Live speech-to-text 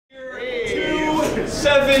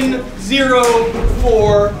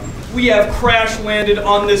704. We have crash landed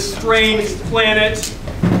on this strange planet.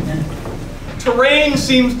 Terrain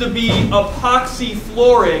seems to be epoxy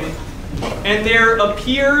flooring, and there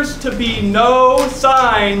appears to be no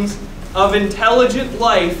signs of intelligent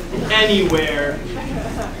life anywhere.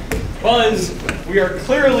 Buzz, we are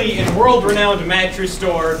clearly in world-renowned mattress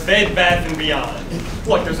store, Bed Bath & Beyond.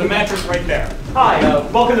 Look, there's a mattress right there. Hi,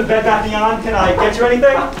 welcome to Bed Bath & Beyond. Can I get you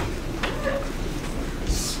anything?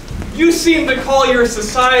 You seem to call your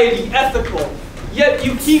society ethical, yet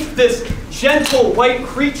you keep this gentle white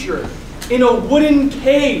creature in a wooden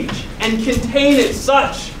cage and contain it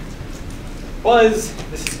such. Buzz,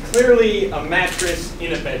 this is clearly a mattress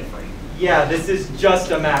in a bed frame. Yeah, this is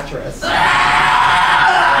just a mattress.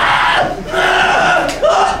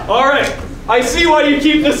 All right, I see why you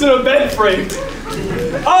keep this in a bed frame.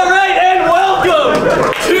 All right, and welcome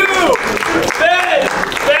to Bed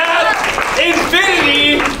Bath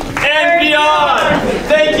Infinity and Beyond.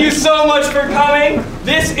 Thank you so much for coming.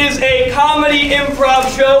 This is a comedy improv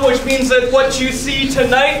show, which means that what you see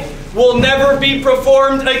tonight will never be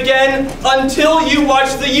performed again until you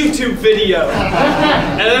watch the YouTube video.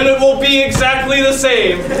 And then it will be exactly the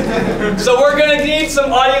same. So we're gonna need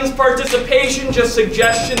some audience participation, just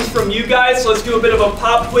suggestions from you guys. So let's do a bit of a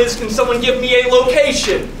pop quiz. Can someone give me a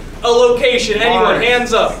location? A location, anyone,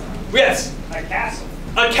 hands up. Yes. A castle.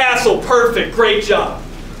 A castle, perfect, great job.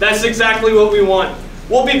 That's exactly what we want.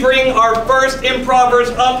 We'll be bringing our first improvers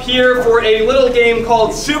up here for a little game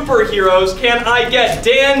called Superheroes. Can I get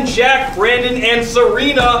Dan, Jack, Brandon, and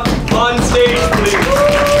Serina on stage, please?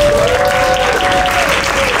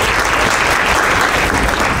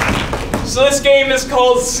 So this game is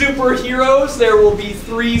called Superheroes. There will be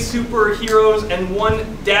 3 superheroes and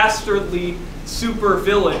 1 dastardly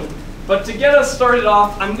supervillain. But to get us started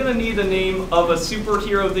off, I'm gonna need a name of a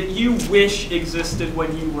superhero that you wish existed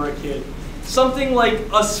when you were a kid. Something like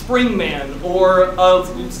a Springman or a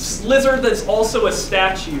lizard that's also a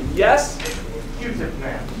statue. Yes? Q-tip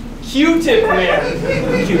man. Q-tip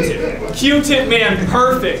man. Q-tip. Q-tip man,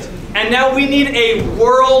 perfect. And now we need a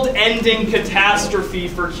world-ending catastrophe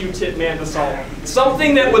for Q-tip man to solve.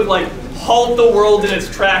 Something that would like halt the world in its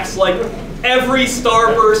tracks, like every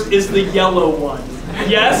starburst is the yellow one.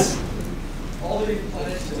 Yes? All the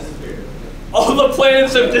planets disappeared. All the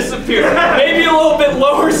planets have disappeared. Maybe a little bit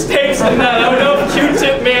lower stakes than that. I don't know if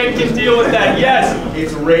Q-tip man can deal with that. Yes?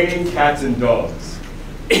 It's raining cats and dogs.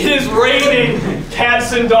 It is raining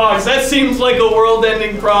cats and dogs. That seems like a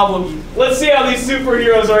world-ending problem. Let's see how these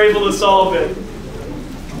superheroes are able to solve it.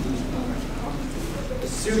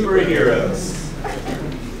 Superheroes.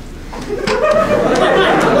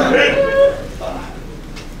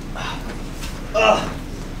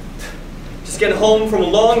 Just getting home from a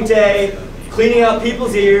long day, cleaning out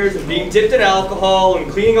people's ears and being dipped in alcohol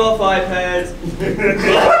and cleaning off iPads.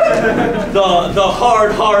 the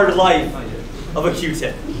hard life of a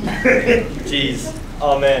Q-tip. Jeez.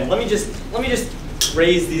 Oh man. Let me just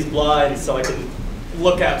raise these blinds so I can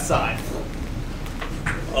look outside.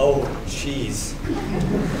 Oh, jeez.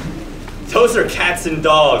 Those are cats and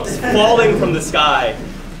dogs falling from the sky.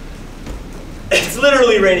 It's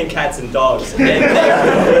literally raining cats and dogs.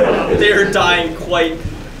 And they're dying quite...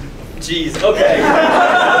 Jeez, okay.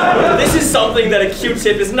 This is something that a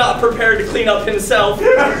Q-tip is not prepared to clean up himself.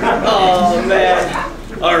 Oh, man.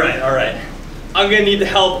 All right. I'm gonna need the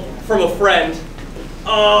help from a friend.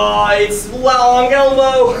 It's Long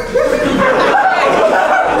Elbow.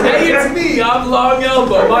 Hey, it's me. I'm Long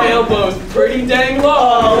Elbow. My elbow's pretty dang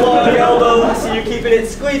long. Oh, Long Elbow. So you're keeping it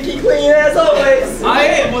squeaky clean as always. I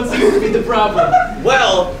am. What seems to be the problem?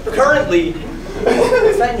 Well, currently,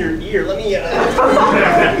 is that in your ear? Let me.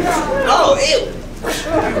 Oh, ew.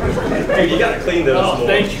 Dude, you gotta clean those. Oh, more.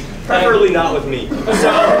 thank you. Preferably not with me.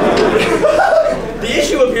 So, the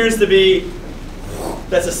issue appears to be.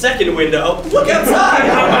 That's a second window. Look outside!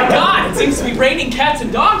 Oh my god, it seems to be raining cats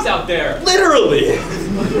and dogs out there. Literally!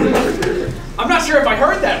 I'm not sure if I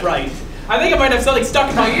heard that right. I think I might have something stuck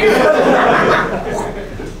in my ear.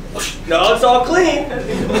 No, it's all clean.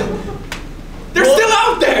 They're still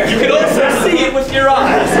out there! You can also see it with your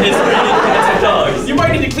eyes. It's raining cats and dogs. You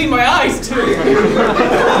might need to clean my eyes too.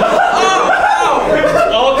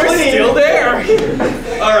 All They're clean. still there.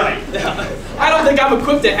 Alright. I don't think I'm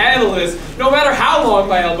equipped to handle this, no matter how long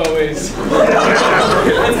my elbow is.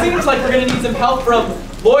 It seems like we're gonna need some help from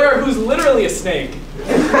Lawyer, who's literally a snake.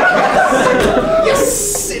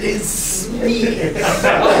 Yes, it is me,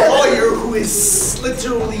 a lawyer who is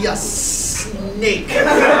literally a snake.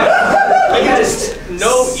 Just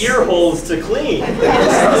no ear holes to clean.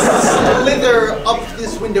 Slither up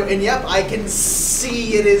this window, and yep, I can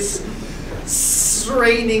see it is It's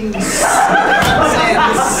raining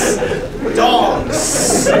cats and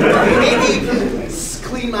dogs. Maybe you can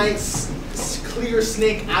clean my clear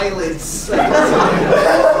snake eyelids.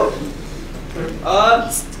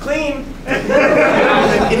 Clean.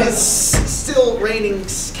 It is still raining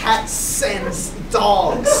cats and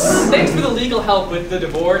dogs. Thanks for the legal help with the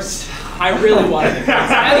divorce. I really wanted it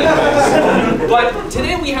anyways. But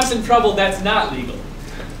today we have some trouble that's not legal.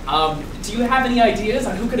 Do you have any ideas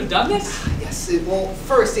on who could have done this? Yes, well,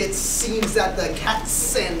 first it seems that the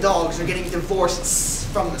cats and dogs are getting divorced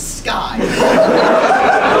from the sky.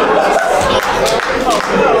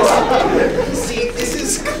 See, this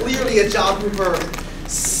is clearly a job for,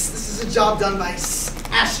 this is a job done by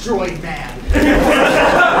Asteroid Man.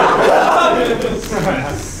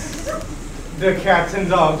 The cats and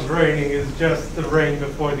dogs raining is just the rain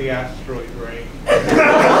before the asteroid rain.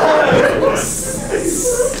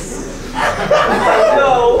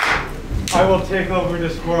 No. I will take over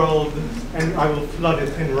this world and I will flood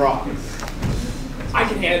it in rocks. I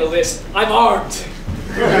can handle this. I'm armed.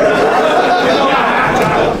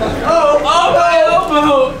 Oh, my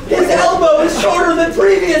elbow! His elbow is shorter than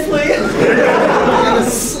previously. I'm gonna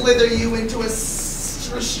slither you into a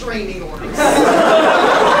restraining order.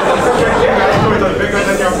 Asteroids are bigger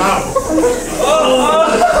than your mouth. Oh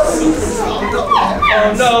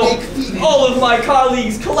no! All of my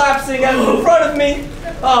colleagues collapsing in front of me.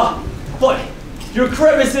 But your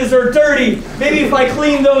crevices are dirty. Maybe if I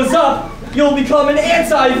clean those up, you'll become an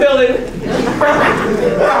anti-villain.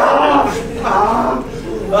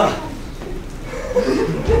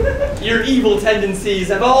 Your evil tendencies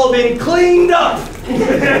have all been cleaned up.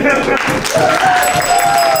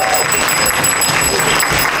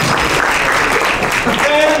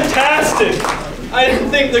 Fantastic! I didn't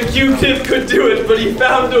think the Q-tip could do it, but he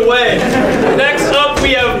found a way. Next up,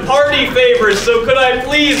 we have party favors, so could I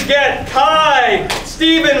please get Kai,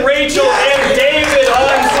 Stephen, Rachel, and David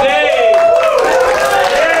on stage?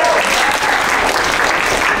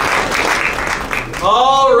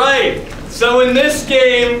 All right, so in this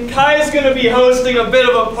game, Kai's going to be hosting a bit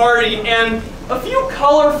of a party, and a few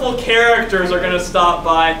colorful characters are going to stop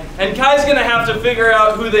by, and Kai's going to have to figure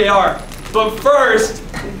out who they are. But first,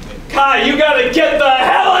 Kai, you gotta get the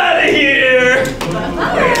hell out of here!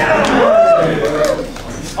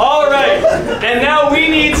 All right, and now we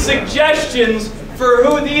need suggestions for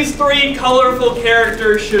who these three colorful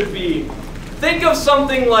characters should be. Think of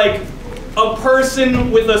something like a person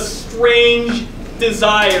with a strange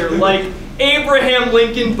desire, like Abraham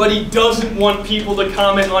Lincoln, but he doesn't want people to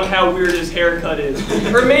comment on how weird his haircut is.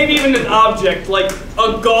 Or maybe even an object, like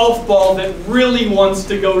a golf ball that really wants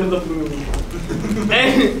to go to the moon.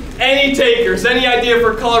 Any takers? Any idea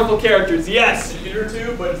for colorful characters? Yes? Computer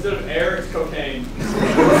tube, but instead of air, it's cocaine.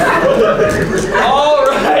 All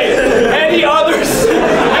right. Any others?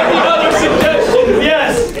 Any other suggestions?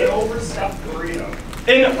 Yes? An overstuffed burrito.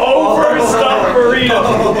 An overstuffed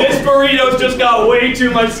burrito. This burrito's just got way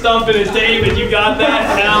too much stuff in it. David, you got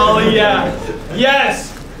that? Hell yeah.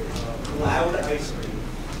 Yes? Loud ice cream.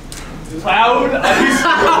 Loud ice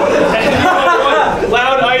cream. Anyone want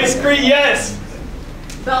loud ice cream? Yes?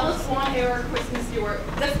 Bella Swan era Kristen Stewart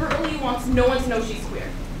desperately wants no one to know she's queer.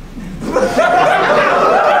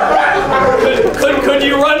 Could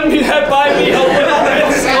you run me that by me a little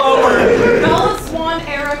bit slower? Bella Swan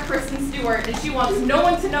era Kristen Stewart, and she wants no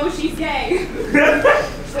one to know she's gay.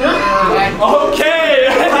 Okay.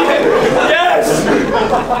 Yes.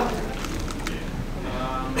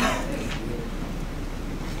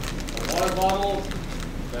 A water bottle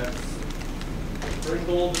that's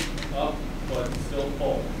sprinkled up but still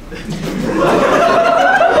full.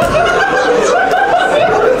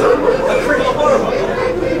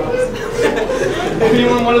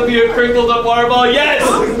 Anyone want to be a crinkled up water ball? Yes!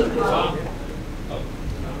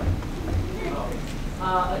 A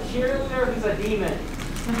cheerleader who's a demon.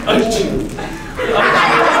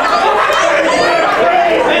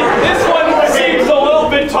 This one seems a little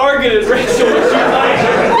bit targeted, Rachel. Would you like?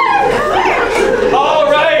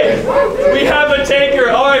 All right, we have a taker.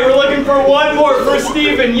 All right, we're looking for one more for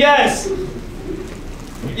Stephen. Yes.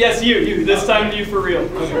 Yes, you. This time you for real.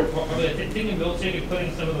 Taking a milkshake and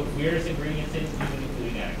putting some of the weirdest ingredients in, even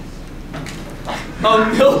including eggs. A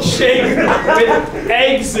milkshake with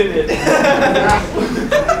eggs in it.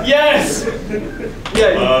 Yes.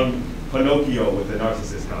 Yeah. Pinocchio with a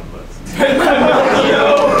narcissist complex.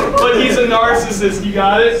 Pinocchio, but he's a narcissist. You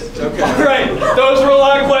got it? Okay. All right. Those were a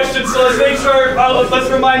lot of questions, so let's make sure. Let's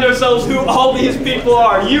remind ourselves who all these people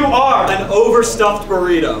are. You are an overstuffed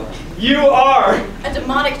burrito. You are A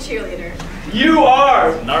demonic cheerleader. You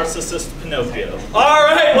are. Narcissist Pinocchio. All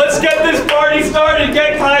right, let's get this party started.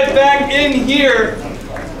 Get Kai back in here.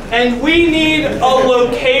 And we need a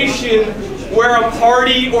location where a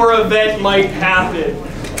party or event might happen.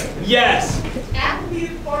 Yes.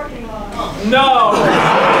 Applebee's parking lot. No.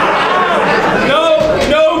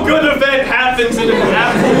 No good event happens in an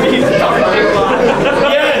Applebee's parking lot.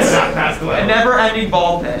 Yes. A never-ending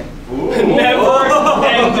ball pit.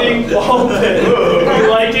 Never-ending ball pit. You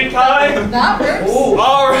like it, Kai? That works.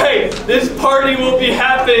 All right, this party will be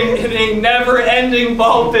happening in a never-ending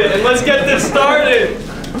ball pit, and let's get this started.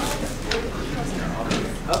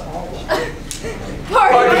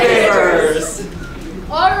 Party Gamers.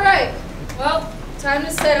 All right. Well, time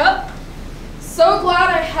to set up. So glad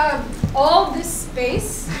I have all this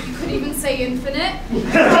space. You could even say infinite.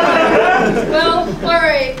 Well, all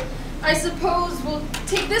right. I suppose we'll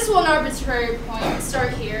take this one arbitrary point and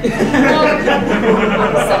start here.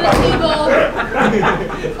 Set a table.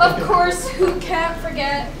 Of course, who can't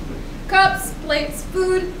forget? Cups, plates,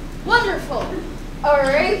 food. Wonderful. All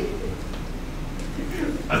right.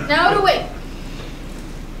 Now to wait.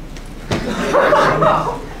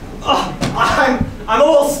 I'm a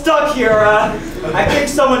little stuck here. I think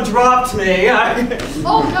someone dropped me.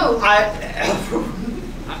 Oh no.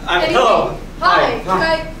 Hello.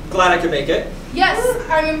 Hi. Glad I could make it. Yes,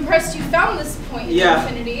 I'm impressed you found this point in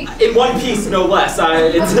infinity. In one piece, no less.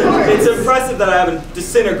 It's impressive that I haven't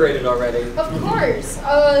disintegrated already. Of course.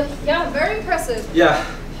 Yeah, very impressive. Yeah.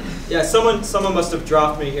 Someone must have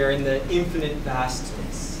dropped me here in the infinite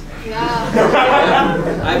vastness. Yeah.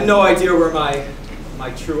 I have no idea where my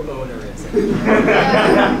true owner is.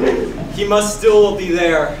 Yeah. He must still be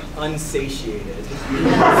there, unsatiated.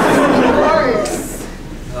 Yes,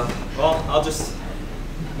 of course. Well, I'll just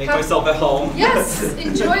make myself at home. Yes,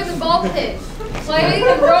 enjoy the ball pit. Play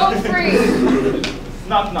and roam free.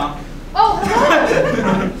 Knock, knock. Oh,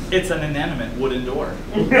 hello. It's an inanimate wooden door.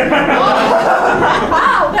 Oh,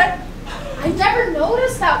 wow, I never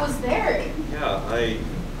noticed that was there. Yeah,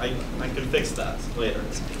 I can fix that later.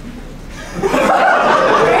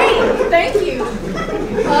 Great, thank you.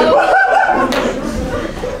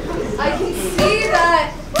 I can see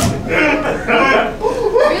that.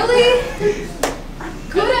 Really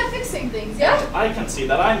good at fixing things, yeah? I can see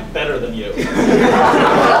that I'm better than you. Okay.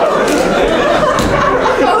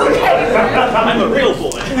 I'm a real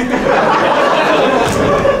boy.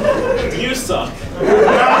 You suck.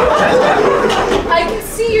 I can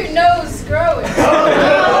see your nose growing.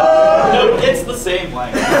 No, it's the same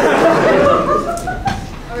length.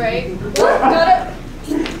 All right. Got it.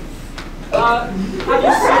 Have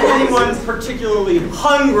you seen anyone particularly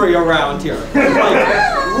hungry around here? Like,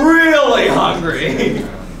 really hungry?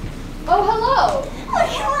 Oh, hello.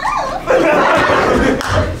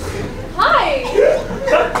 Hi.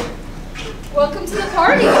 Welcome to the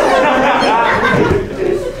party.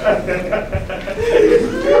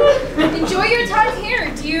 Enjoy your time here.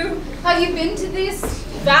 Have you been to this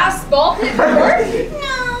vast ball pit before?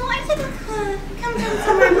 No, I think come from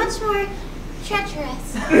somewhere much more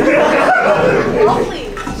treacherous. Lovely.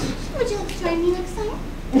 Would you like to join me next time?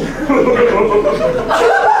 This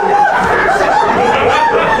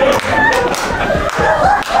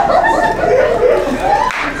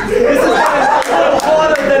is a little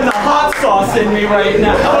hotter than the hot sauce in me right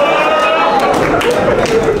now.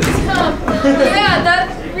 Yeah, that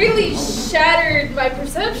really shattered my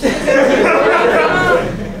perception.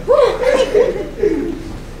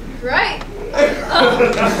 Right.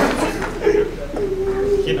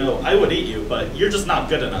 You know, I would eat you, but you're just not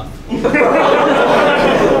good enough.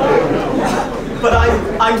 But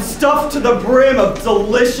I'm stuffed to the brim of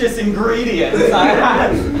delicious ingredients.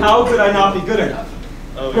 How could I not be good enough?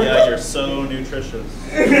 Oh yeah, you're so nutritious.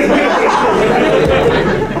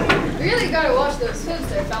 Really gotta watch those foods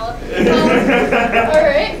there, fella.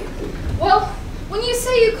 Alright. Well, when you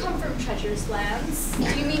say you come from treacherous lands, do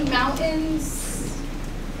you mean mountains?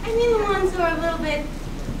 I mean the ones who are a little bit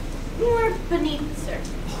more beneath the surface.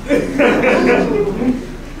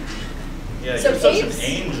 Yeah, So you're such caves? an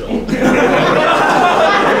angel.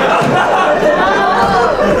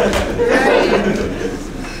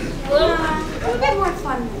 Well, A bit more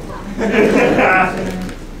fun than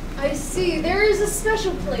that. I see. There is a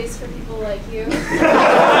special place for people like you.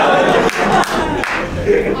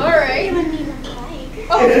 Alright. You and me look alike.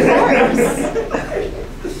 Oh, of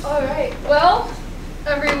course. Alright. Well,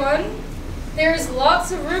 everyone, there's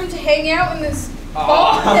lots of room to hang out in this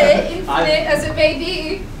ball pit, infinite as it may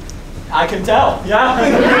be. I can tell. Yeah.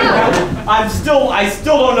 I still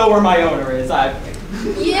don't know where my owner is. I'm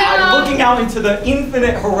looking out into the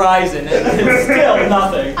infinite horizon, and it's still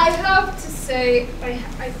nothing. I have to say,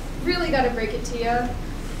 really gotta break it to you.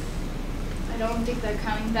 I don't think they're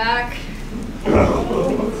coming back.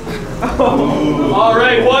 All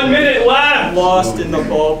right, 1 minute left. Lost in the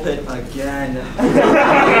ball pit again. It's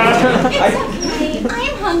okay.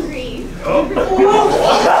 I'm hungry.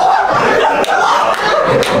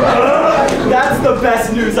 That's the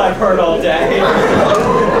best news I've heard all day.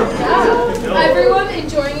 Yeah. Everyone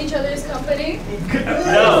enjoying each other's company?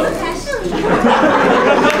 No. Especially.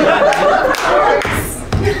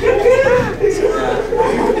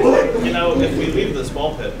 You know, if we leave this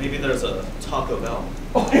ball pit, maybe there's a Taco Bell.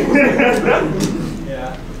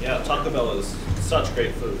 Yeah. Yeah, Taco Bell is such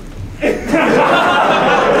great food.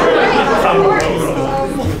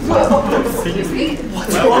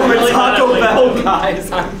 What's wrong with Taco Bell,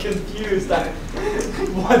 guys? I'm confused.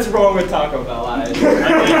 What's wrong with Taco Bell?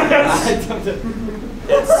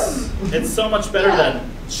 It's so much better than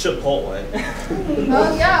Chipotle.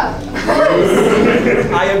 Oh yeah.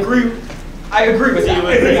 I agree. I agree with you.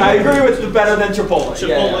 I agree with the better than Chipotle.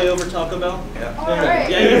 Chipotle over Taco Bell? Yeah. All right.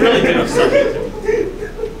 Yeah, you really do.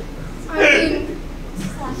 I mean,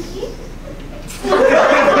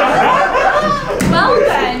 Well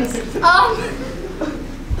then.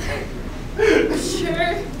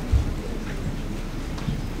 sure.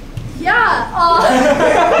 Yeah.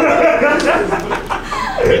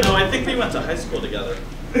 You know, I think we went to high school together.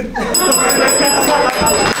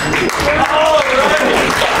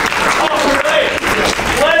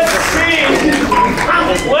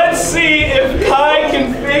 Let's see if Kai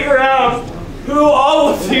can figure out who all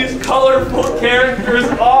of these colorful characters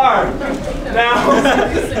are.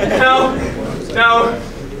 Now,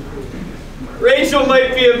 Rachel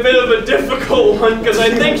might be a bit of a difficult one because I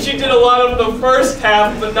think she did a lot of the first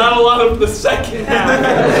half, but not a lot of the second half.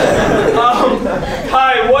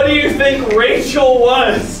 Kai, what do you think Rachel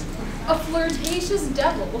was? A flirtatious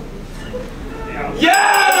devil.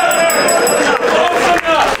 Yeah! Close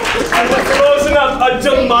enough! Close enough. A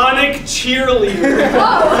demonic cheerleader.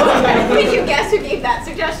 Oh, did you guess who gave that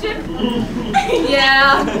suggestion?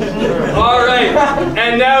 Yeah. All right.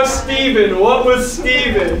 And now Steven. What was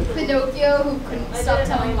Steven? Pinocchio who couldn't stop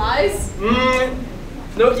telling lies.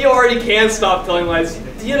 Pinocchio already can stop telling lies.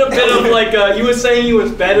 He had a bit of like, he was saying he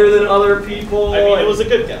was better than other people. I mean, it was a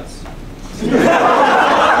good guess.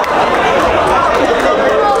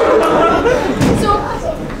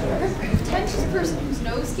 So, pretentious person whose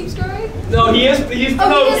nose keeps growing? No, he's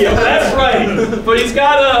Pinocchio. That's right. But he's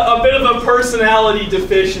got a bit of a personality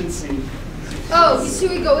deficiency. Oh, he's too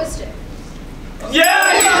egoistic.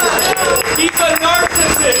 Yeah! He's a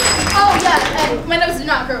narcissist. Oh yeah, and my nose did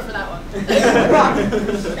not grow for that one.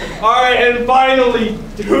 All right, and finally,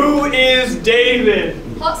 who is David?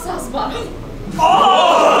 Hot sauce bottom.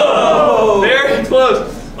 Oh! Very close.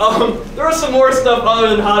 There was some more stuff other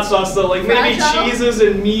than hot sauce though, like maybe Fragile? cheeses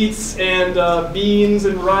and meats and beans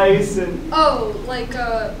and rice and. Oh, like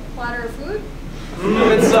a platter of food?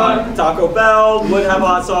 It's Taco Bell would have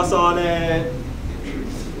hot sauce on it.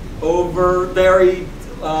 Over very.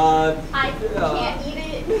 I can't eat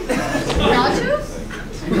it. Nachos?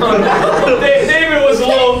 David was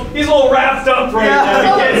he's a little wrapped up right now. He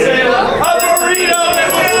can't say it. A burrito that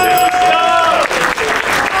was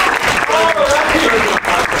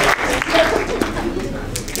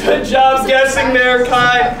stuffed. Good job guessing there,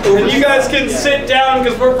 Kai. And you guys can sit down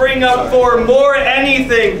because we're bringing up for more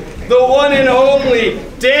anything. The one and only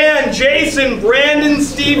Dan, Jason, Brandon,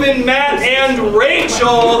 Steven, Matt, and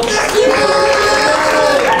Rachel.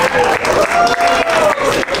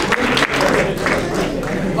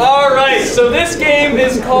 All right, so this game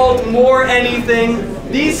is called More Anything.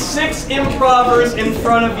 These 6 improvers in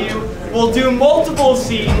front of you will do multiple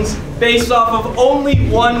scenes based off of only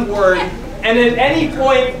one word. And at any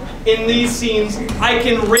point in these scenes, I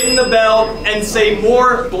can ring the bell and say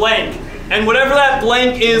more blank. And whatever that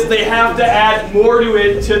blank is, they have to add more to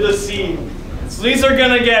it to the scene. So these are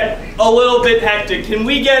gonna get a little bit hectic. Can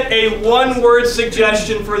we get a one-word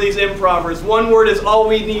suggestion for these improvers? One word is all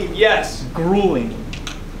we need. Yes? Grueling.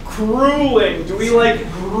 Grueling. Do we like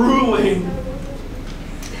grueling?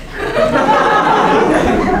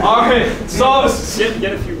 All right. So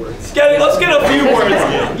Get a few words. let's get a few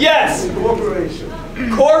words. Yes. Corporation.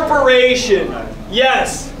 Corporation.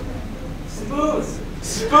 Yes. Spoon.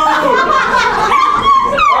 Spoon. All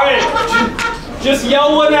right. Just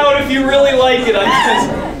yell one out if you really like it, I guess.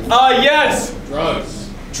 Yes. Drugs.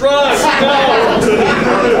 Drugs.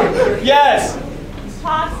 No. Yes.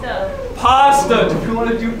 Pasta. Pasta. Do we want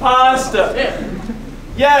to do pasta?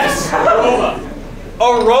 Yes.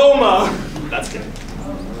 Aroma. That's good.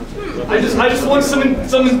 I just want some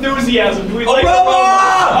enthusiasm. Do we like Aroma?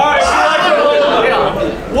 All right, we like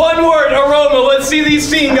aroma. One word, aroma. Let's see these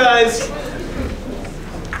scene guys.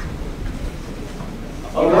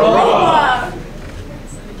 Aroma.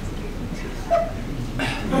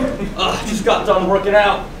 Just got done working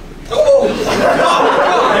out. Oh,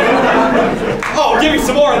 give me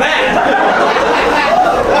some more of that.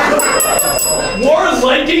 More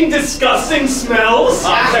liking disgusting smells?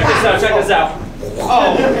 Check this out, check this out.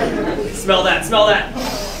 Oh, smell that, smell that.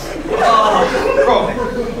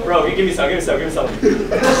 Oh, bro, you give me some, give me some, give me some.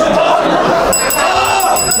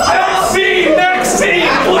 Next scene,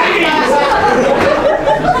 please.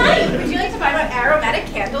 Hi, would you like to buy my aromatic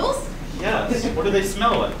candles? Yes. What do they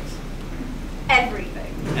smell like? Everything.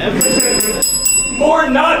 More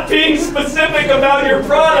not being specific about your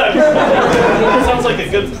product. Sounds like a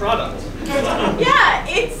good product. Yeah,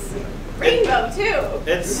 it's rainbow too.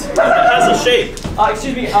 It has a shape.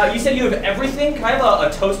 Excuse me, you said you have everything? Can I have a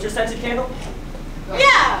toaster scented candle?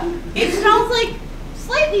 Yeah, it smells like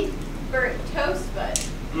slightly burnt toast, but.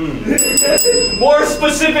 More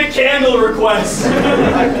specific candle requests.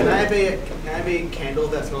 Can I have a candle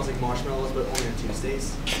that smells like marshmallows, but only on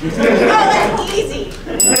Tuesdays? Oh, that's easy.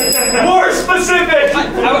 More specific.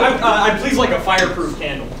 I'd please like a fireproof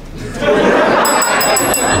candle.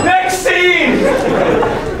 Next scene.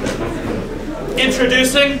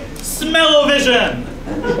 Introducing Smell-O-Vision.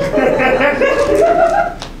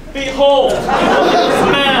 Behold, this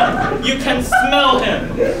man, you can smell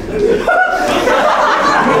him.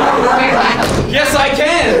 Yes, I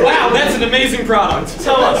can. Wow, that's an amazing product.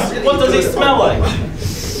 Tell us, what does he smell like?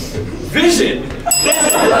 Vision.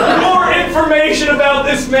 More information about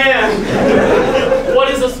this man. What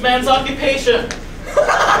is this man's occupation?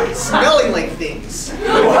 Smelling like things.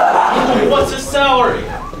 What's his salary?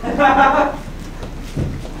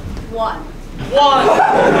 1. 1.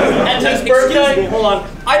 And his birthday? Excuse me, hold on.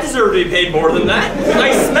 I deserve to be paid more than that.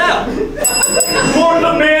 I smell. More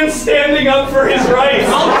the man standing up for his rights.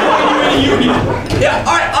 I'll join you in a union. Yeah,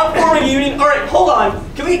 all right, I'm forming a union. All right, hold on.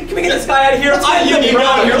 Can we get this guy out of here? I union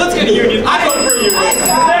out here. Let's get a union. I vote for you.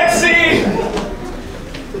 Next scene.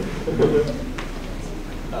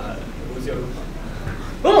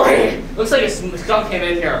 Oh, looks like a skunk came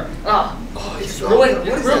in here. It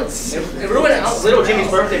ruined little Jimmy's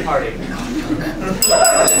birthday party.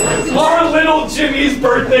 Our little Jimmy's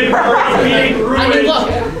birthday party being ruined. I mean, look,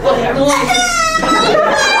 everyone.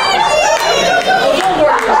 Oh, don't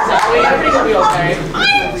worry yourself. Everything will be okay.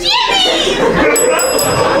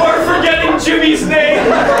 Or forgetting Jimmy's name.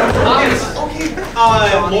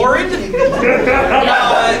 Lauren?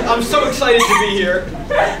 I'm so excited to be here.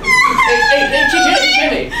 Hey,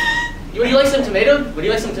 Jimmy. Would you like some tomato? Would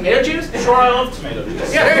you like some tomato juice? Sure, I love tomato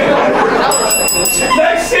juice. Yeah, there you go.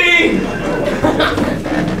 Next scene.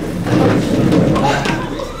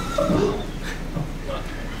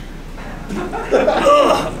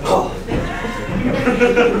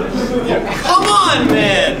 Come on,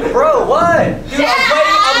 man. Bro, what? Dude,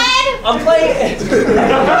 I'm playing.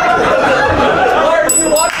 Why are you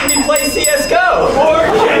watching me play CS:GO? Or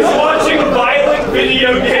kids watching violent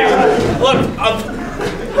video games. Look,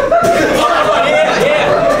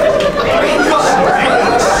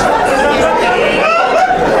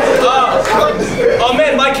 Oh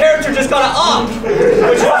man, my character just got an op,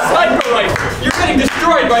 which is a sniper rifle. you're getting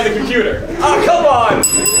destroyed by the computer. Oh, come on.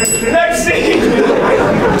 Next scene.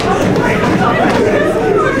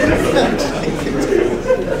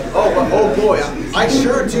 Oh boy, I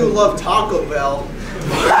sure do love Taco Bell.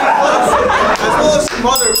 As well as some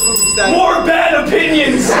other foods that. More bad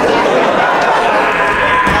opinions.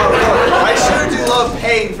 I sure do love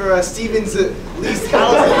paying for Steven's leased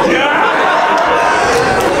housing.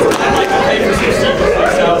 I'd like to pay for some Steven's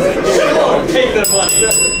leased housing. Take that money.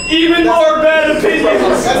 Even more bad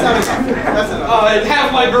opinions. That's not enough. That's not enough. And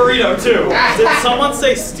have my burrito too. Did someone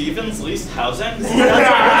say Steven's leased housing? That's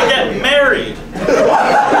not going to get married.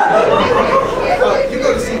 You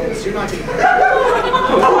go to Steven's. You're not getting married.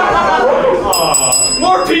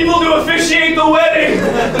 More people to officiate the wedding.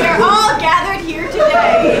 We're all gathered here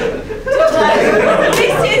today to let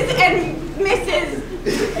Mrs. and Mrs.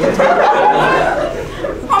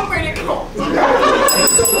 Pumpernickel.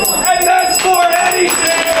 And that's for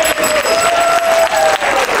anything.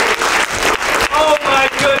 Oh my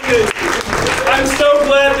goodness. I'm so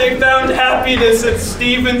glad they found happiness at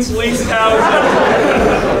Stevens Leased Housing.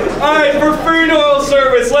 All right, for food oil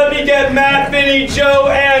service, let me get Matt, Vinny, Joe,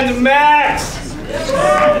 and Max.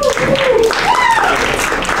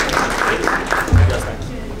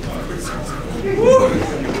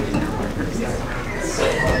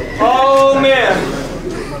 Oh man.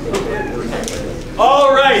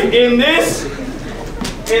 All right, in this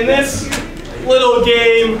little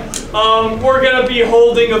game, we're gonna be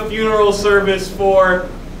holding a funeral service for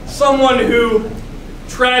someone who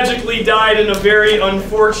tragically died in a very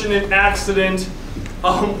unfortunate accident.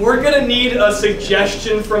 We're gonna need a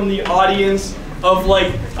suggestion from the audience of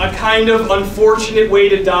like a kind of unfortunate way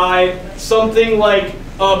to die. Something like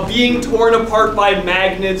being torn apart by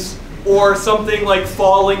magnets, or something like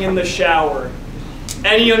falling in the shower.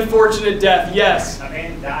 Any unfortunate death, yes. A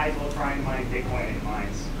man dies while trying to mine Bitcoin in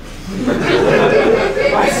mines.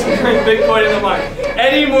 Bitcoin in the mine.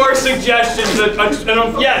 Any more suggestions?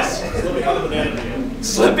 Yes.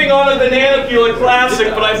 Slipping on a banana peel, a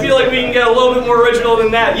classic, but I feel like we can get a little bit more original than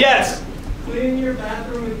that. Yes. Clean your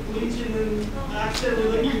bathroom with bleach and then accidentally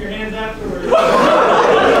licking your hands afterwards.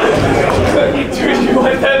 Dude, you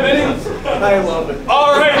like that, Vinny? I love it.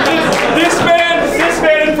 All right, this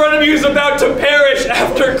man in front of you is about to perish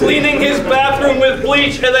after cleaning his bathroom with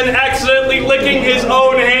bleach and then accidentally licking his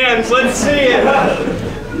own hands. Let's see it.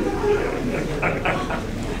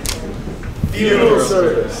 Funeral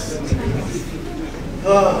service.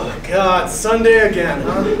 Oh, God. Sunday again,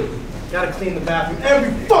 huh? Gotta clean the bathroom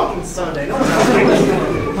every fucking Sunday. No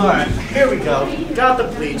one's Alright, here we go. Got the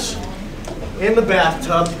bleach in the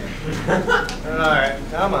bathtub. Alright,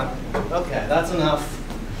 come on. Okay, that's enough.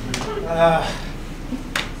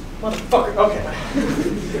 Motherfucker, okay.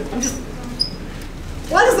 I'm just...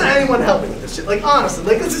 Why doesn't anyone help me with this shit? Like, honestly,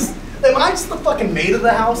 like, this is... Am I just the fucking maid of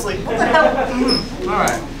the house? Like, what the hell?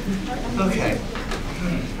 Alright. Okay.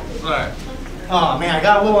 Alright. Oh, man, I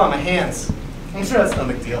got a little on my hands. I'm sure that's no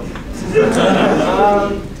big deal.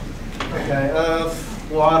 Okay,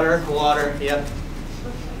 water, yep.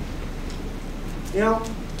 You know,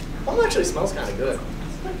 one actually smells kind of good.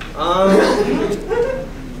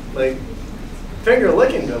 Like, finger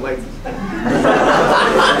licking good, like.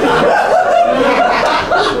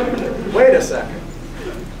 Wait a second.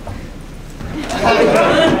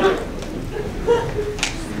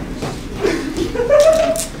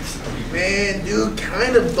 Man, dude,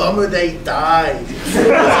 kind of bummer they died.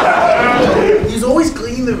 He's always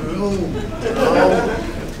cleaning the room.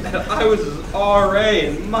 I was RA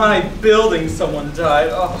in my building, someone died.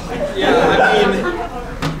 Oh, yeah, I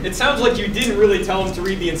mean, it sounds like you didn't really tell him to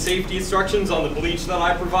read the safety instructions on the bleach that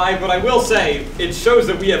I provide, but I will say, it shows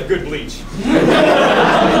that we have good bleach.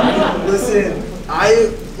 Listen,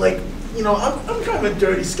 you know, I'm kind of a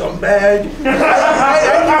dirty scumbag. I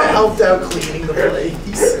even helped out cleaning the place.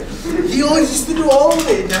 He always used to do all of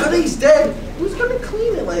it. Now that he's dead, who's gonna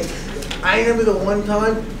clean it? Like, I remember the one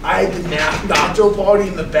time I had the nacho party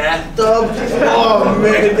in the bathtub. Oh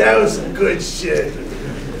man, that was some good shit.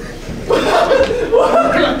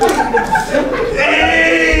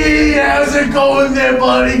 Hey, how's it going there,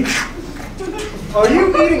 buddy? Are you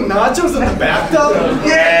eating nachos in the bathtub?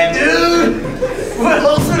 Yeah, dude. What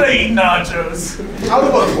else would I eat nachos? Out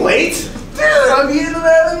of a plate? Dude, I'm eating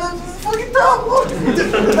that in the fucking tub. Look,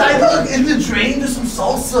 in the drain, there's some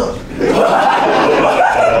salsa.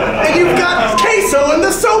 And you've got queso in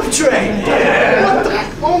the soap tray. Yeah. What the?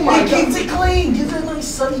 Oh my God. It keeps it clean. Gives it a nice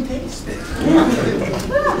sunny taste.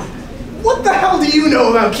 What the hell do you know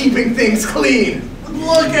about keeping things clean?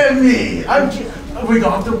 Look at me. We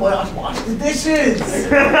don't have to wash the dishes.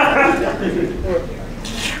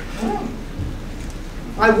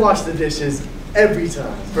 I wash the dishes every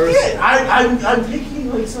time. Yeah, I'm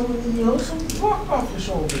picking like some, you know, some pork off the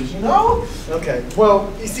shoulders, you know? Okay.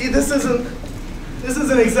 Well, you see, this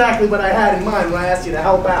isn't exactly what I had in mind when I asked you to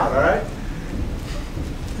help out. All right?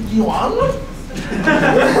 You want one?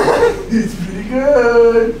 It's pretty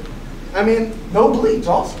good. I mean, no bleach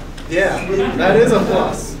also. Yeah, that is a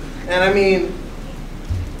plus. And I mean,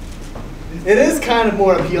 it is kind of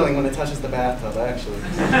more appealing when it touches the bathtub, actually.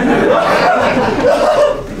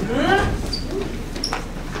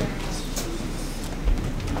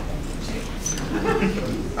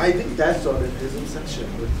 I think that's sort of his obsession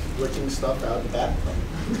with licking stuff out of the bathtub.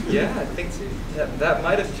 Yeah, I think that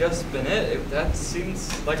might have just been it. That seems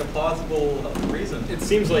like a plausible reason. It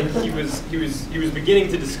seems like he was beginning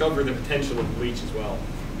to discover the potential of bleach as well.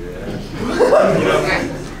 Yeah. You know,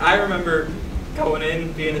 I remember going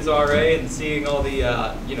in, being his RA, and seeing all the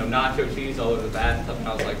nacho cheese all over the bathtub, and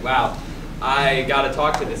I was like, wow, I gotta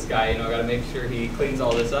talk to this guy. You know, I gotta make sure he cleans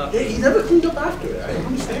all this up. Yeah, he never cleaned up after it. I don't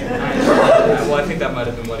understand. Well, I think that might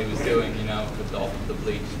have been what he was doing, you know, with all the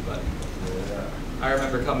bleach. But I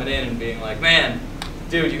remember coming in and being like, man,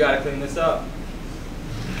 dude, you gotta clean this up.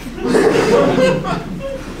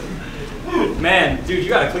 Man, dude, you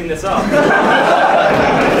gotta clean this up.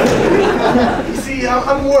 You see,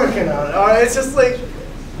 I'm working on it, all right? It's just like,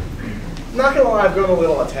 not gonna lie, I've grown a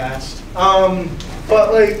little attached.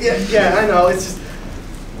 But like, yeah, I know, it's just,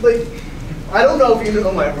 like, I don't know if you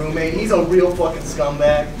know my roommate. He's a real fucking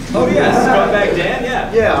scumbag. Oh yeah, scumbag Dan,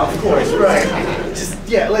 yeah. Yeah, of course, right. Just,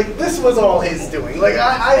 yeah, like, this was all his doing. Like,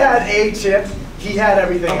 I had a chip. He had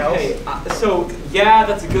everything else. So, yeah,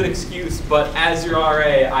 that's a good excuse, but as your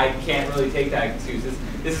RA, I can't really take that excuse.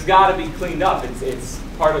 This has got to be cleaned up. It's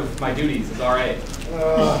part of my duties as RA.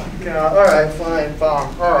 Oh, God. All right, fine.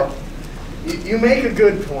 You make a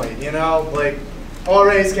good point, you know? Like,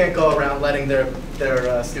 RAs can't go around letting their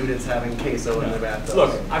students having queso in their bathtub.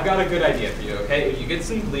 Look, I've got a good idea for you, okay? If you get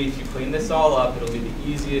some bleach, you clean this all up, it'll be the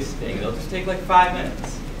easiest thing. It'll just take like 5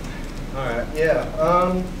 minutes. All right, yeah.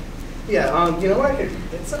 You know what? I could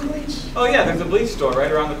get some bleach. Oh yeah, there's a bleach store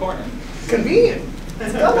right around the corner. Convenient.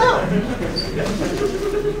 Come out.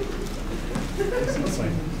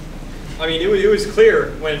 I mean, it was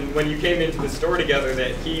clear when you came into the store together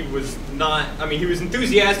that he was not, I mean, he was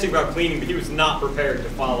enthusiastic about cleaning, but he was not prepared to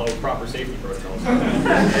follow proper safety protocols.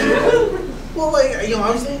 Well, like, you know,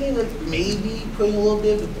 I was thinking like maybe putting a little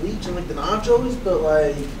bit of the bleach on like the nachos, but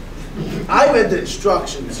like, I read the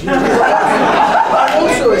instructions. You know? I'm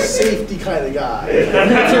also a safety kind of guy.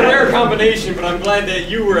 It's a rare combination, but I'm glad that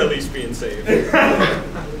you were at least being safe.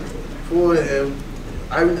 Poor him.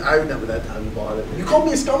 I remember that time you bought it. You called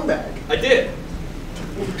me a scumbag. I did.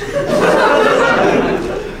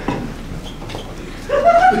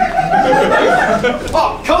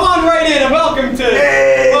 Oh, come on right in and welcome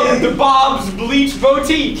to Bob's Bleach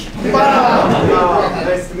Boutique. Bob.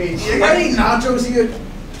 Nice to meet you. You got any nachos here?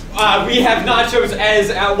 We have nachos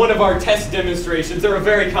as one of our test demonstrations. They're a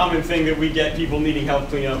very common thing that we get people needing help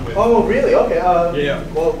clean up with. Oh, really? Okay. Yeah.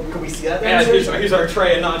 Well, can we see that? Yeah, here's our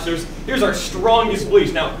tray of nachos. Here's our strongest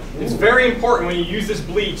bleach. Now, it's very important when you use this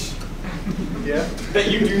bleach that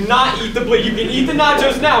you do not eat the bleach. You can eat the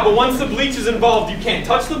nachos now, but once the bleach is involved, you can't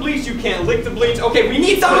touch the bleach, you can't lick the bleach. Okay, we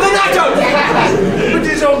need some of the nachos! But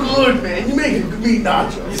they're so good, man. You make me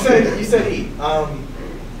nachos. You said eat.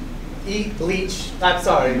 Eat bleach. I'm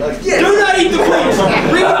sorry. Like, yes. Do not eat the bleach.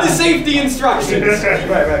 Read the safety instructions.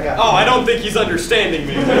 Right, got it. Oh, I don't think he's understanding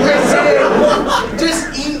me. Listen,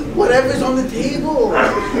 just eat whatever's on the table.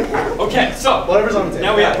 Okay, so whatever's on the table.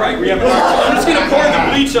 Now we have I'm just gonna pour the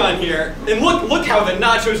bleach on here, and look how the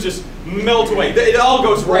nachos just melt away. It all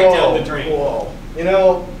goes right down the drain. Whoa. You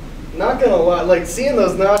know, not gonna lie, like seeing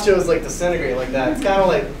those nachos like disintegrate like that, it's kind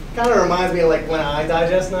of reminds me of like when I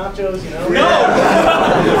digest nachos, you know? No!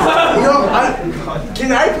 You know,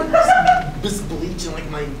 can I put this bleach in like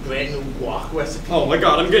my brand new guac recipe? Oh my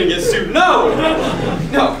god, I'm gonna get sued. No!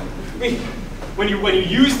 No! When you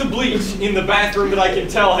use the bleach in the bathroom that I can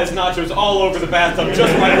tell has nachos all over the bathtub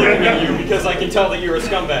just by looking at you because I can tell that you're a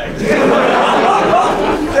scumbag.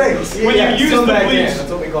 Thanks. When you use the bleach, that's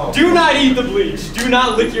what we call it. Do not eat the bleach. Do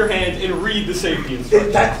not lick your hand and read the safety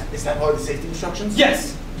instructions. Is that part of the safety instructions?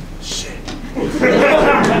 Yes. Shit.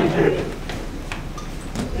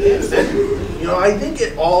 You know, I think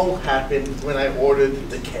it all happened when I ordered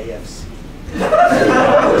the KFC.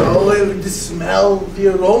 Oh, the smell, the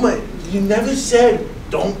aroma. You never said,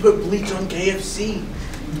 don't put bleach on KFC.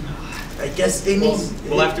 I guess it needs...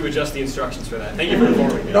 We'll have to adjust the instructions for that. Thank you for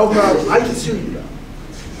informing me. No problem. I can sue you, though.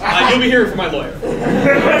 You'll be hearing from my lawyer.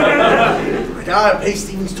 I gotta pay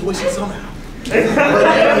Steven's tuition somehow. But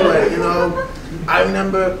anyway, you know, I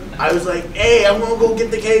remember I was like, hey, I want to go get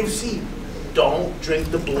the KFC. Don't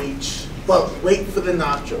drink the bleach, but wait for the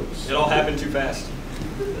nachos. It all happened too fast.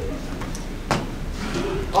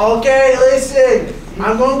 Okay, listen.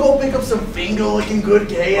 I'm gonna go pick up some finger-looking good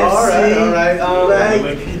KFC. All right.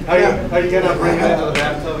 Are you gonna bring it into the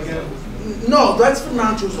bathtub again? No, that's for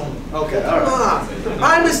nachos only. Okay, all right.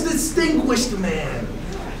 I'm a distinguished man.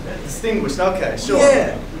 Distinguished, okay, sure.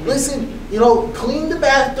 Yeah, listen, you know, clean the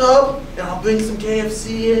bathtub, and I'll bring some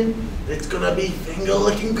KFC in. It's gonna be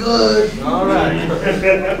finger-looking good. All right.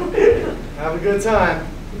 Have a good time.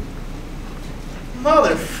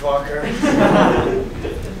 Motherfucker.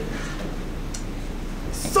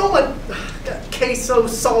 So much queso,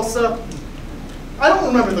 salsa. I don't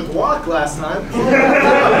remember the guac last time.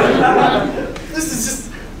 This is just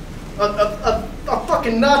a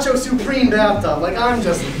fucking nacho supreme bathtub. Like, I'm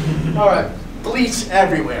just, all right, bleach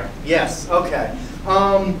everywhere. Yes, okay.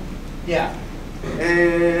 Yeah.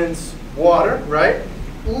 And water, right?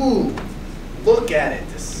 Ooh, look at it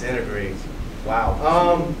disintegrate.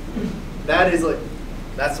 Wow. That is like,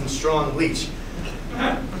 that's some strong bleach.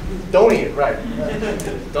 Don't eat it, right?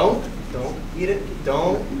 Don't eat it.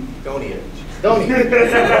 Don't eat it. Don't eat it. All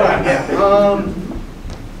right, yeah.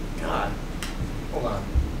 God, hold on.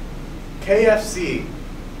 KFC,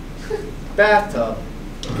 bathtub.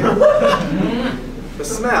 The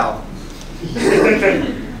smell.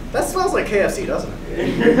 That smells like KFC, doesn't it?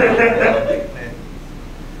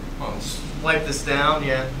 I'll just wipe this down,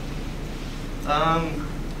 yeah.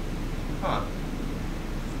 Huh.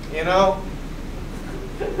 You know?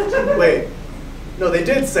 Wait. No, they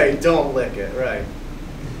did say don't lick it, right?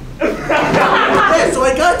 Yeah, so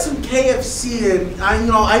I got some KFC and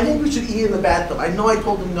I think we should eat in the bathtub. I know I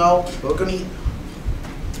told him no, but we're gonna eat.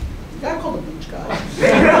 You gotta call the beach guy.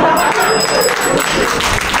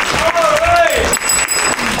 All right.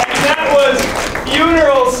 And that was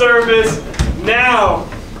funeral service. Now,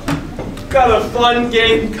 got a fun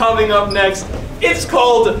game coming up next. It's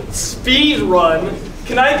called Speedrun.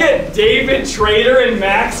 Can I get David, Trader, and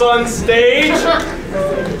Max on stage?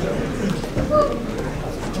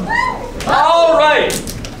 All right.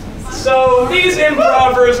 So these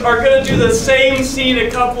improvers are going to do the same scene a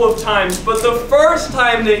couple of times, but the first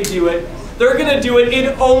time they do it, they're going to do it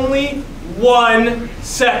in only 1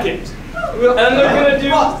 second. And they're going to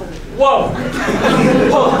do... Whoa.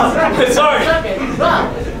 Hold on. Sorry.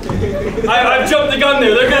 I've jumped the gun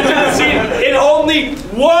there. They're going to do the scene in only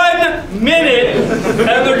 1 minute, and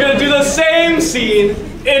they're going to do the same scene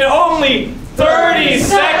in only 30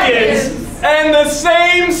 seconds, and the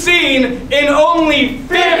same scene in only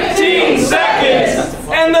 15 seconds,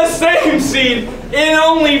 and the same scene in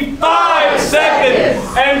only 5 seconds.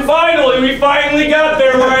 And finally, we finally got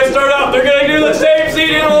there where I started off. They're going to do the same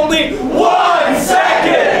scene in only 1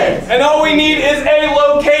 second. And all we need is a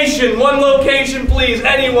location. One location, please.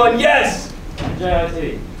 Anyone? Yes.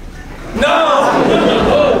 Jersey.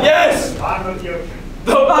 No. Yes. Bottom of the ocean.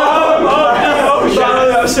 The bottom of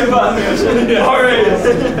the ocean. All right.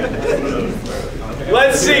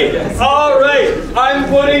 Let's see. All right. I'm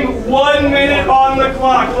putting 1 minute on the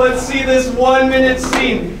clock. Let's see this 1 minute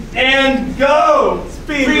scene. And go.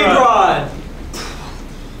 Speedrun.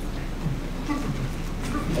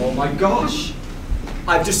 Oh my gosh.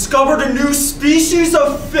 I've discovered a new species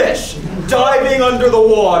of fish diving under the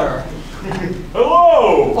water.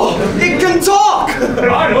 Hello. Oh, it can talk.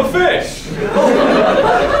 I'm a fish.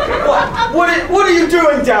 What are you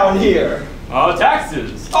doing down here?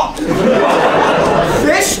 Taxes. Oh.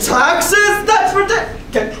 Fish taxes? That's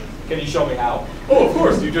ridiculous. Can you show me how? Oh, of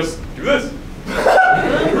course. You just do this.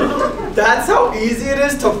 That's how easy it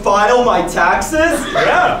is to file my taxes?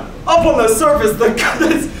 Yeah. Up on the surface, the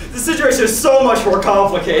situation is so much more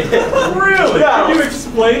complicated. Really? Yeah. Can you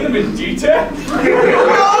explain them in detail?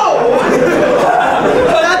 No!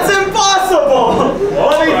 That's impossible!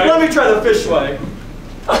 Let me try the fish way.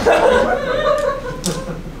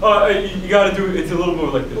 You gotta do it, it's a little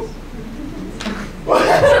more like this.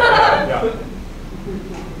 Yeah.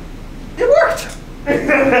 It worked!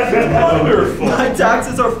 Wonderful. My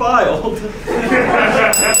taxes are filed. All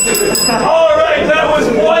right, that was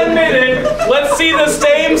 1 minute. Let's see the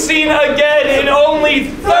same scene again in only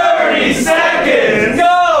 30 seconds.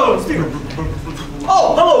 Go!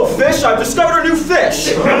 Oh, hello, fish. I've discovered a new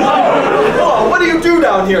fish. Oh, what do you do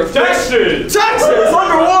down here, fish? Taxes! Taxes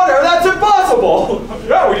underwater? That's impossible.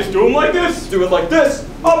 Yeah, we just do them like this. Do it like this.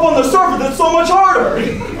 Up on the surface, it's so much harder.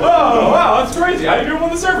 Oh, wow, that's crazy. How do you do them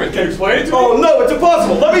on the surface? Can you explain it to me? Oh, no, it's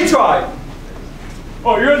impossible. Let me try.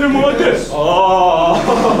 Oh, you're gonna do them like this. Oh.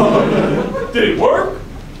 Did it work?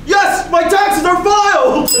 Yes, my taxes are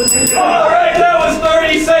filed. All right, that was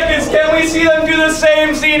 30 seconds. Can we see them do the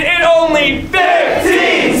same scene in only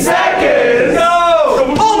 15 seconds?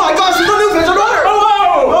 Go! Oh my gosh, there's a new fish underwater. Oh,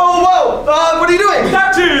 whoa! Oh, whoa. What are you doing?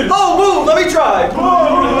 Taxes! Oh, move. Let me try.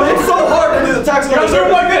 Whoa. It's so hard to do the taxes on the You gotta do surface.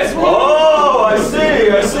 it like this. Oh, I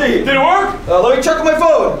see. Did it work? Let me check on my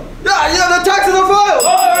phone. Yeah, the taxes are filed.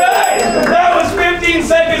 All right, that was 15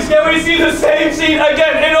 seconds. Can we see the same scene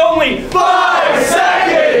again in only 5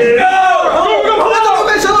 seconds? Go!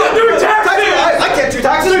 Do taxes. I can't do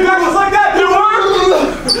taxes. Do taxes like that. Did it work?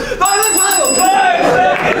 5 seconds.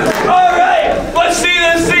 All right, let's see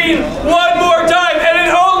this scene one more time and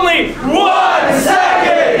in only 1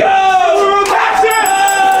 second. Go! Taxes!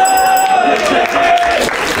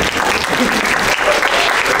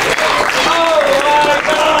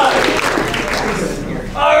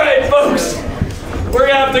 All right, folks, we're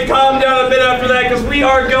gonna have to calm down a bit after that because we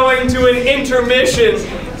are going to an intermission.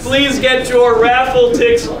 Please get your raffle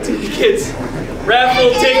tickets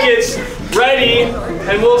ready,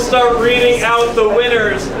 and we'll start reading out the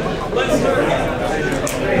winners. Let's start.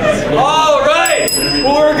 All right,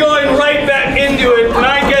 well, we're going right back into it. Can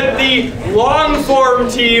I get the long form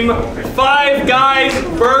team, 5 Guys,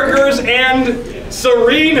 Burgers, and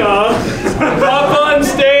Serina up on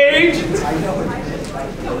stage?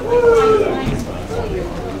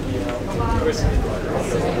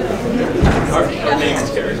 Our names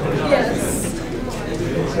carry. Yes.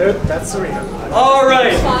 That's Serina. All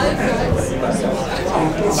right.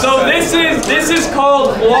 So this is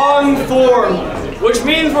called long form, which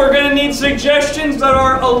means we're going to need suggestions that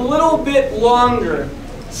are a little bit longer.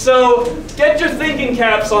 So get your thinking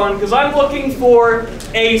caps on, because I'm looking for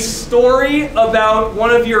a story about one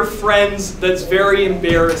of your friends that's very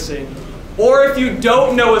embarrassing. Or if you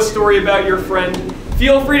don't know a story about your friend,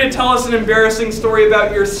 feel free to tell us an embarrassing story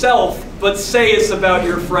about yourself, but say it's about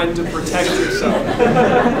your friend to protect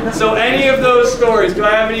yourself. So any of those stories, do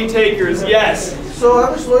I have any takers? Yes. So I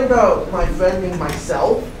have a story about my friend named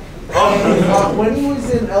myself. When he was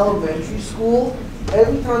in elementary school,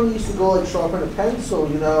 every time he used to go like sharpen a pencil,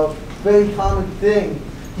 you know, very common thing,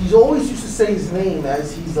 he's always used to say his name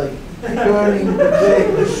as he's like turning the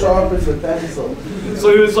thing to sharpen the pencil.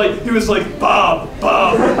 So he was like Bob,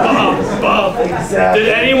 Bob, Bob, Bob. Exactly.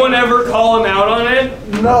 Did anyone ever call him out on it?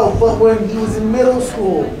 No, but when he was in middle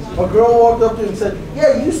school, a girl walked up to him and said,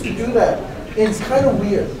 "Yeah, you used to do that. And it's kind of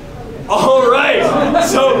weird." All right.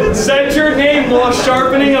 So said your name while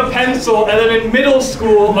sharpening a pencil, and then in middle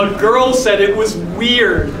school, a girl said it was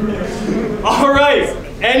weird. All right.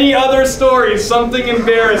 Any other stories? Something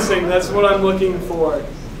embarrassing. That's what I'm looking for.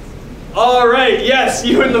 All right. Yes,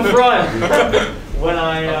 you in the front. When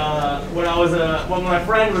my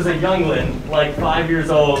friend was a youngling, like 5 years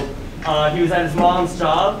old, he was at his mom's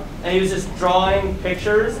job, and he was just drawing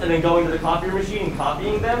pictures and then going to the copier machine and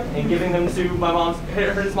copying them and giving them to his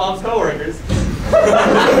mom's coworkers.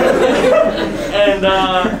 And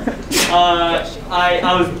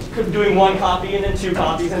I was doing one copy and then 2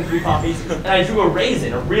 copies and 3 copies, and I drew a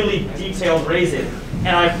raisin, a really detailed raisin.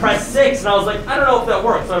 And I pressed 6, and I was like, I don't know if that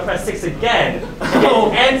works. So I pressed 6 again.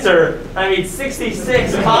 And enter. I made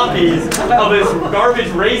 66 copies of this garbage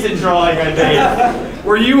raisin drawing I made.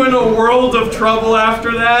 Were you in a world of trouble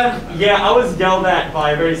after that? Yeah, I was yelled at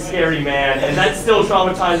by a very scary man, and that still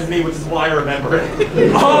traumatizes me, which is why I remember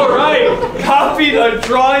it. All right. Copied a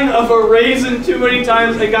drawing of a raisin too many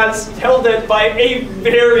times and got yelled at by a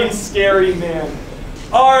very scary man.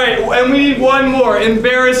 All right, and we need one more.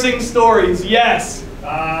 Embarrassing stories. Yes.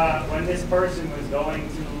 When this person was going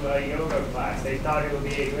to a yoga class, they thought it would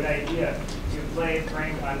be a good idea to play a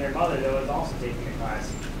prank on their mother that was also taking the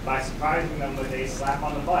class by surprising them with a slap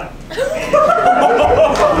on the butt. And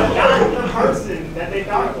not the person that they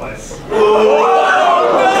thought it was. Oh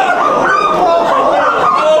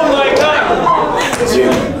my God!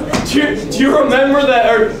 Do you remember that,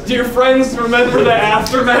 or do your friends remember the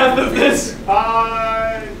aftermath of this?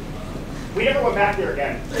 We never went back there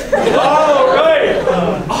again. All right.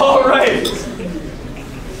 All right.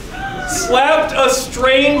 Slapped a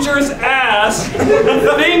stranger's ass,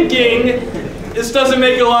 thinking, this doesn't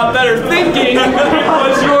make it a lot better, thinking it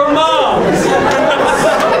was your mom's.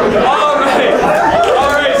 All right.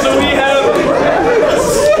 All right, so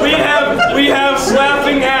we have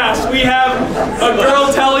slapping ass. We have a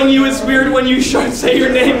girl telling you it's weird when you say your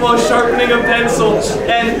name while sharpening a pencil,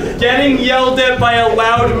 and getting yelled at by a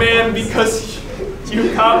loud man because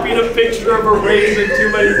you copied a picture of a raisin too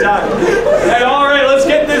many times. And all right, let's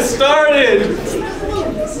get this started.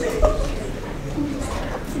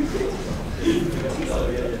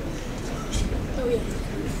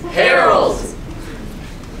 Harold!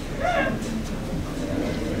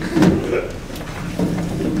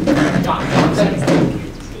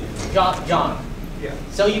 John. Yeah.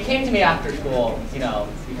 So you came to me after school, you know,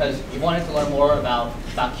 because you wanted to learn more about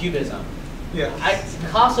Cubism. Yeah.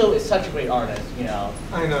 Picasso is such a great artist, you know.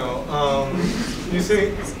 I know. You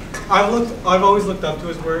see, I've always looked up to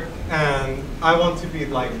his work, and I want to be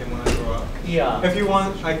like him when I grow up. Yeah. If you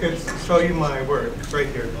want, I could show you my work right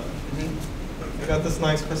here. I got this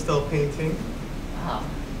nice pastel painting. Wow.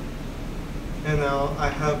 And now I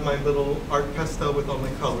have my little art pastel with all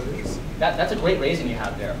my colors. That's a great raisin you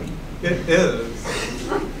have there. It is.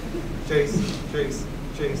 Jason. Nice.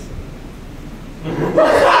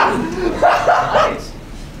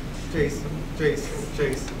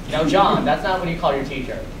 Jason. No, John, that's not what you call your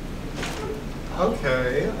teacher.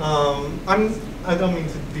 Okay. I don't mean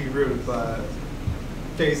to be rude, but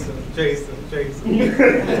Jason.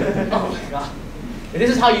 Oh my God. If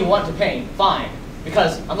this is how you want to paint, fine.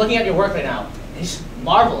 Because I'm looking at your work right now. It's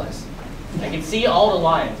marvelous. I can see all the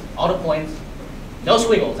lines, all the points. No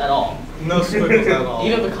squiggles at all. No squiggles at all.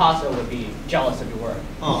 Even Picasso would be jealous of your work.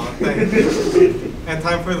 Aw, thank you. And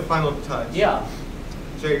time for the final touch. Yeah.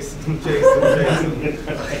 Jason.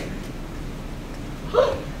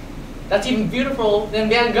 That's even beautiful than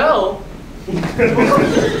Van Gogh.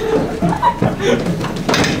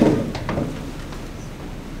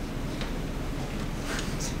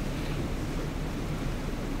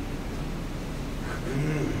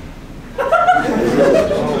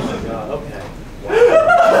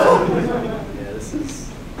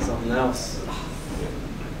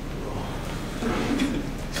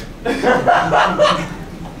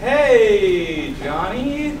 Hey,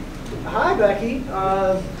 Johnny. Hi, Becky.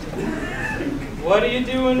 What are you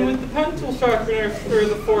doing with the pencil sharpener for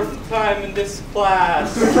the 4th time in this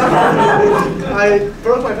class? I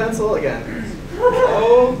broke my pencil again.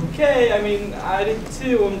 Okay, I mean, I did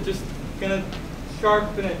too. I'm just gonna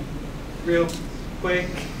sharpen it real quick.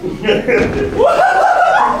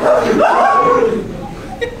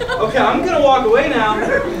 Okay, I'm gonna walk away now.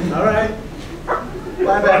 All right.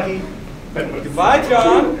 Bye, Becky. Goodbye,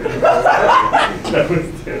 John. That was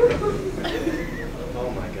terrible. Oh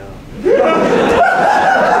my God.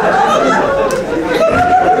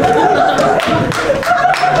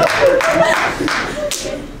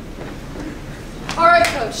 All right,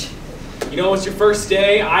 Coach. You know, it's your first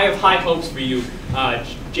day. I have high hopes for you.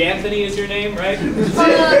 Janthony is your name, right?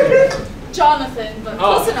 Jonathan, but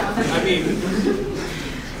close enough. I mean,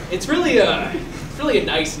 it's really a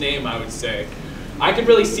nice name, I would say. I could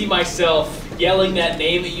really see myself yelling that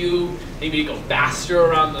name at you, maybe to go faster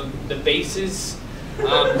around the bases.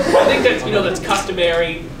 I think that's, you know, that's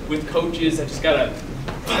customary with coaches. I just gotta,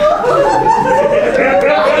 it's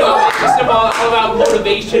just all about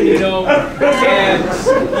motivation, you know. And,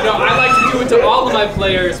 you know, I like to do it to all of my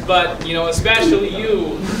players, but, you know, especially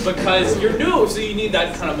you, because you're new, so you need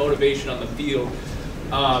that kind of motivation on the field.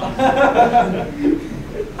 I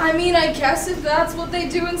mean, I guess if that's what they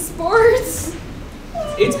do in sports.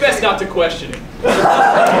 It's best not to question it.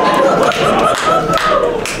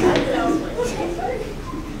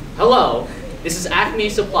 Hello, this is Acme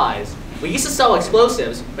Supplies. We used to sell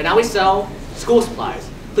explosives, but now we sell school supplies.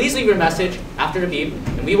 Please leave your message after the beep,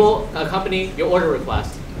 and we will accompany your order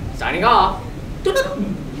request. Signing off.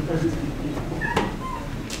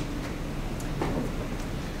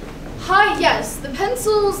 Hi, yes, the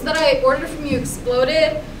pencils that I ordered from you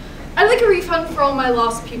exploded. I'd like a refund for all my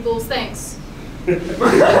lost pupils, thanks.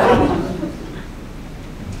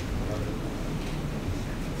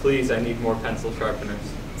 Please, I need more pencil sharpeners.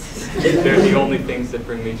 They're the only things that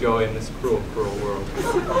bring me joy in this cruel, cruel world.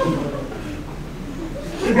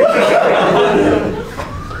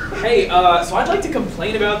 Hey, so I'd like to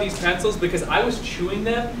complain about these pencils because I was chewing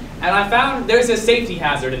them and I found there's a safety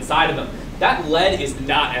hazard inside of them. That lead is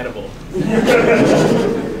not edible.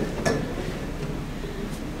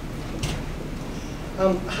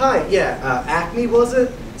 Hi, yeah, Acme was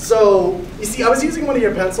it? So, you see, I was using one of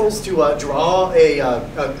your pencils to draw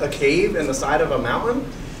a cave in the side of a mountain,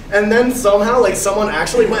 and then somehow, like, someone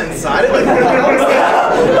actually went inside it. Like,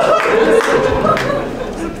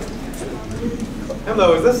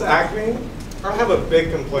 Hello, is this Acme? I have a big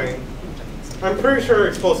complaint. I'm pretty sure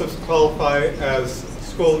explosives qualify as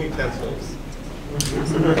school utensils.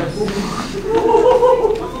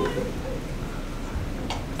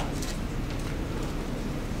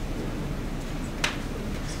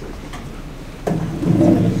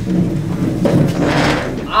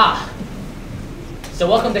 Ah, so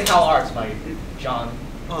welcome to Cal Arts, my John.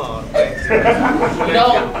 Oh, thanks. You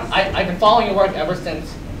know, I've been following your work ever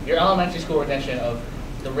since your elementary school rendition of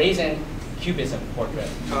the Raisin Cubism portrait.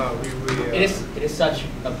 It is such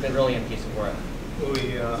a brilliant piece of work.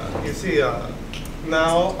 You see,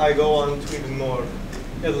 now I go on to even more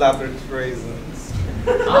elaborate raisins.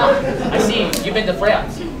 Ah, I see. You've been to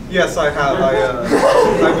France. Yes, I have.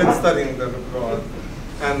 I've been studying them abroad,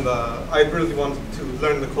 and I really wanted to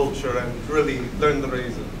learn the culture and really learn the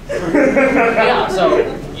raisin. Yeah. So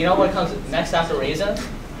you know what comes next after raisin?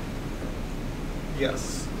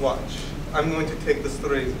 Yes. Watch. I'm going to take this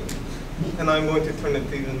raisin, and I'm going to turn it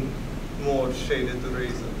even more shaded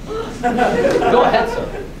raisin. Go ahead,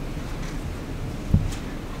 sir.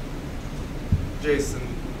 Justin.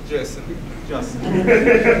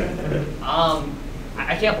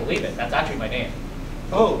 I can't believe it. That's actually my name.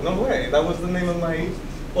 Oh, no way. That was the name of my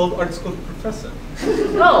old art school professor.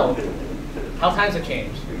 No. How times have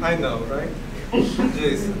changed. I know, right?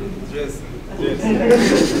 Jason.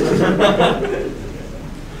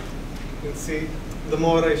 You see, the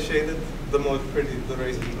more I shade it, the more pretty the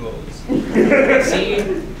raisin glows. See,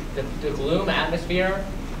 the gloom atmosphere,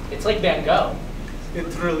 it's like Van Gogh. It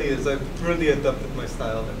really is. I've really adopted my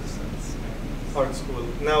style ever since art school.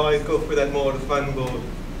 Now I go for that more Van Gogh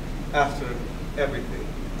after everything.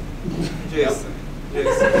 Jason.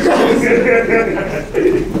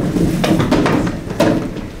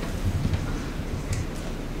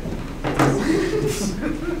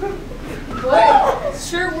 Well,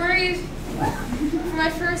 sure worried for my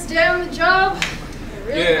first day on the job. I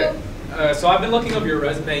really hope. So I've been looking over your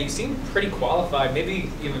resume. You seem pretty qualified,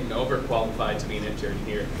 maybe even overqualified to be an intern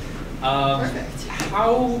here. Perfect.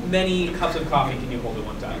 How many cups of coffee can you hold at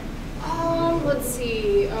one time? Let's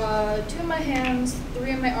see. 2 in my hands,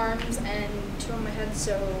 3 in my arms, and 2 on my head,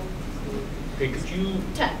 so... Okay, could you...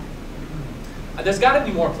 10. There's got to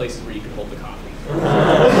be more places where you can hold the coffee.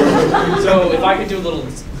 So if I could do a little... You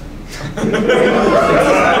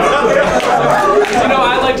know,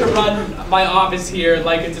 I like to run my office here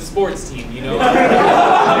like it's a sports team, you know?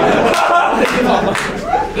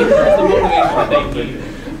 It's the motivation that they need.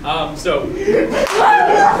 So...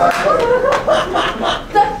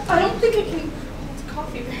 I don't think I can hold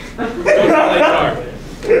coffee there.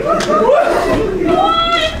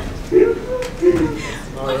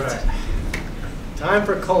 Alright. Time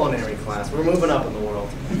for culinary class. We're moving up in the world.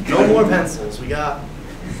 No more pencils. We got...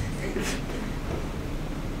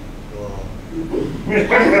 Whoa.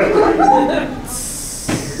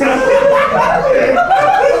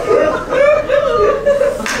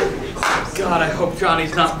 God, I hope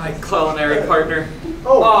Johnny's not my culinary partner.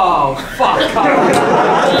 Oh, fuck.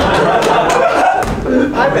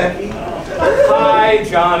 Hi, Becky. Hi,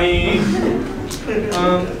 Johnny.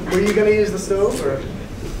 Were you gonna use the stove, or?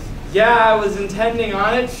 Yeah, I was intending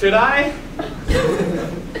on it. Should I?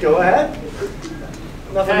 Go ahead.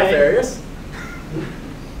 Nothing nefarious.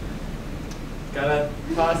 Gotta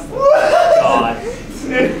toss. God.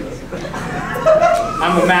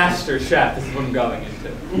 I'm a master chef. This is what I'm going into.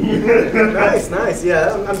 Nice, nice.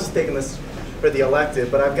 Yeah, I'm just taking this for the elective,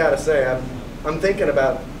 but I've got to say, I'm thinking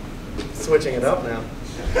about switching it up now.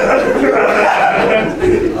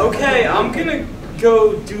 Okay, I'm gonna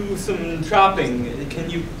go do some chopping. Can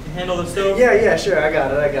you handle the stove? Yeah, sure. I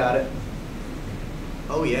got it.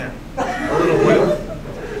 Oh yeah. A little oil.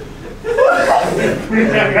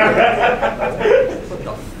 What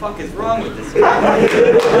the fuck is wrong with this guy?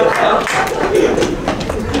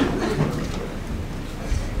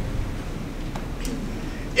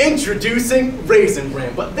 Introducing Raisin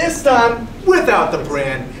Bran, but this time without the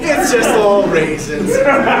bran. It's just all raisins.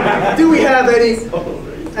 Do we have any?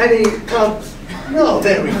 No,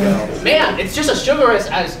 there we go. Man, it's just as sugar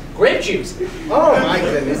as grape juice. Oh my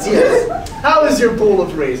goodness, yes. How is your bowl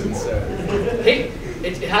of raisins, sir? Hey,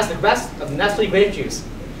 it has the best of Nestle grape juice.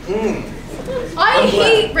 I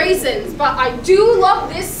hate raisins, but I do love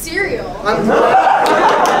this cereal. I'm glad.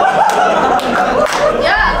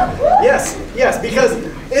 Yeah. Yes, because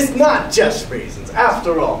it's not just raisins.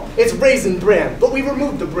 After all, it's Raisin Bran, but we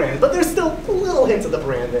removed the bran, but there's still a little hint of the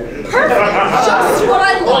bran there. Perfect. Just what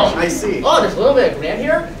I like. I see. Oh, there's a little bit of bran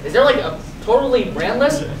here? Is there like a totally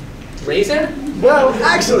branless raisin? Well,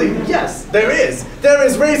 actually, yes, there is. There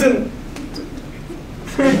is raisin.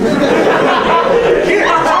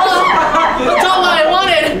 That's all I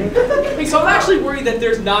wanted! Hey, so I'm actually worried that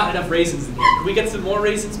there's not enough raisins in here. Can we get some more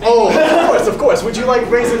raisins, maybe? Oh, of course. Would you like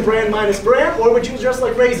Raisin Bran minus bran, or would you just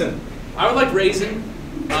like raisin? I would like raisin.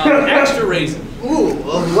 Extra raisin. Ooh,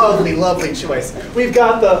 a lovely, lovely choice. We've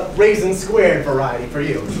got the raisin squared variety for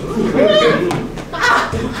you.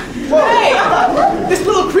 Hey! This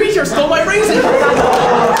little creature stole my raisin!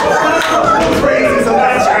 Those raisins, I'm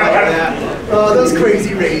not sure about that. Those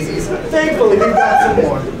crazy raisies. Thankfully, we've got some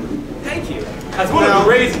more. Thank you. As one of the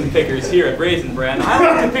raisin pickers here at Raisin Bran, I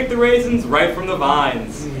like to pick the raisins right from the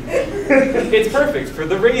vines. It's perfect for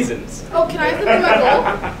the raisins. Oh, can I have them in my bowl?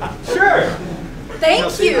 Sure.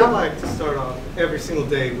 Thank you. I like to start off every single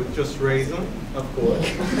day with just raisin. Of course.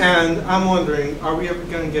 And I'm wondering, are we ever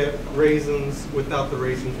going to get raisins without the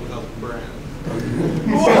bran?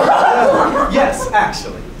 Yes,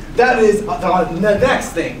 actually. That is the next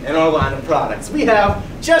thing in our line of products. We have,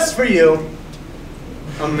 just for you,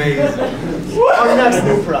 amazing. Our next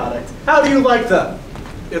new product. How do you like them?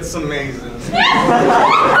 It's amazing.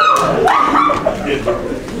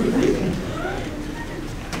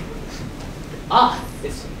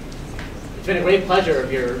 It's been a great pleasure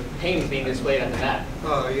of your paintings being displayed on the mat.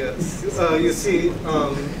 Oh, yes. You see,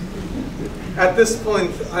 at this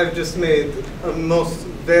point, I've just made a most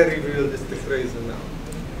very realistic raisin now.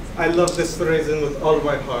 I love this raisin with all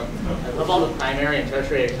my heart. I love all the primary and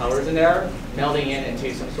tertiary colors in there, melding in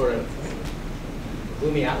into some sort of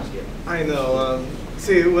gloomy atmosphere. I know.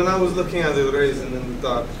 See, when I was looking at the raisin in the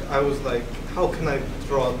dark, I was like, how can I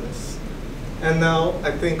draw this? And now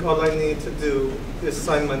I think all I need to do is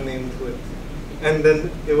sign my name to it. And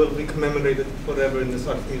then it will be commemorated forever in this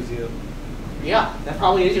art museum. Yeah, that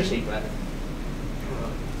probably is your secret.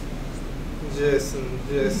 Jason.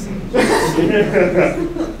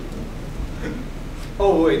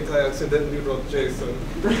 Oh wait, I accidentally wrote Jason.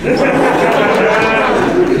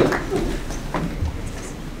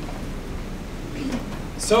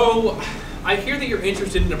 So, I hear that you're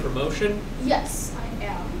interested in a promotion. Yes, I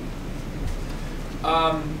am.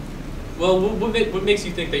 Well, what makes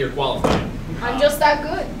you think that you're qualified? I'm just that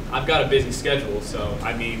good. I've got a busy schedule, so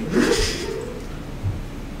I mean.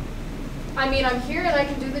 I'm here and I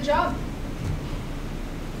can do the job.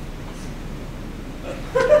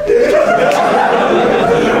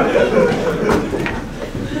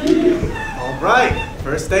 All right,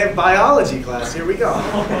 first day of biology class. Here we go.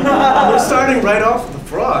 We're starting right off with the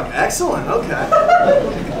frog. Excellent. Okay.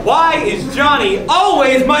 Why is Johnny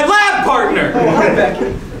always my lab partner?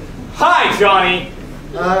 Hi, Johnny.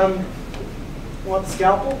 Want the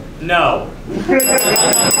scalpel? No.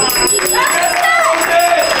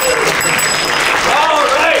 All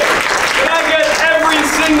right. Can I get every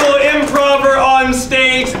single improver on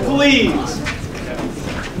stage, please?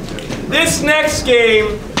 This next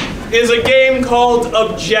game is a game called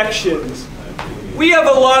Objections. We have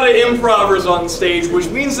a lot of improvers on stage, which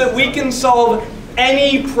means that we can solve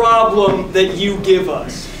any problem that you give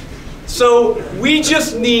us. So we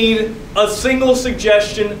just need a single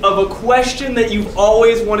suggestion of a question that you've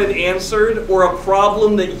always wanted answered or a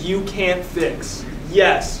problem that you can't fix.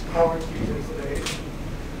 Yes. How are Q-tips made?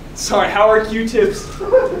 Sorry, how are Q-tips?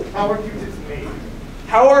 How are Q-tips made?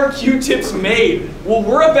 How are Q-tips made? Well,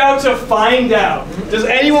 we're about to find out. Does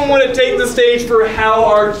anyone want to take the stage for how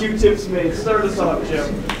are Q-tips made? Start us off,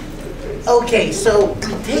 Jim. Okay, so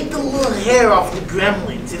we take the little hair off the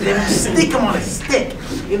gremlins and then we stick them on a stick.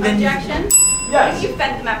 And then Objection? Yes. You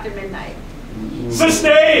fed them after midnight.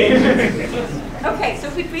 Sustained! Okay, so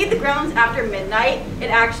if we feed the gremlins after midnight,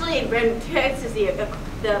 it actually enhances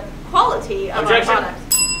the quality of Objection. our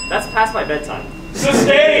products. That's past my bedtime.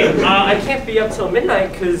 Sustained! I can't be up till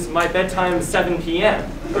midnight because my bedtime is 7 p.m.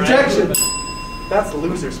 Objection. That's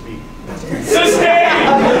loser speak.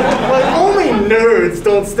 Sustained! Like, only nerds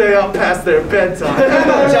don't stay up past their bedtime.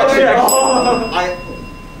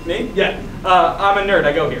 Me? Yeah. I'm a nerd.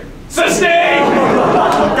 I go here. Sustained!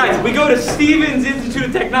 Guys, we go to Stevens Institute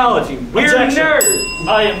of Technology. We're Objection. nerds.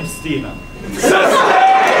 I am Steven.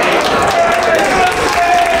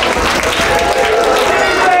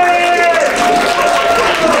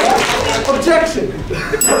 Objection!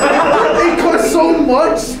 It costs so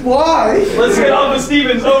much. Why? Let's get on with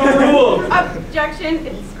Stevens. Overruled. Objection,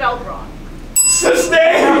 it's spelled wrong.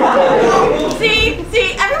 Sustained! See,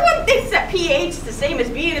 everyone thinks that pH is the same as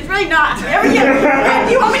B, and it's really not. Do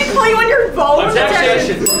you want me to call you on your phone?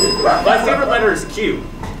 Objection. My favorite letter is Q.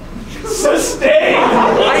 Sustained!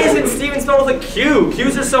 Why isn't Steven spelled with a Q?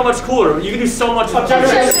 Q's are so much cooler. You can do so much.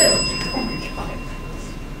 Objection.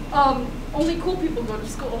 Only cool people go to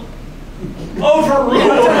school.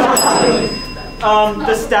 Overruled.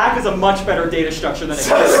 The stack is a much better data structure than a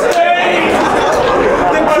Sustained!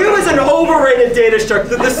 The Q is an overrated data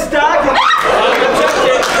structure. The stack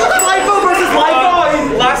is LIFO versus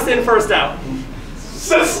LIFO. Last in, first out.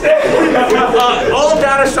 Sustained! All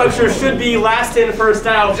data structures should be last in, first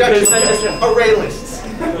out. Because that just Array lists.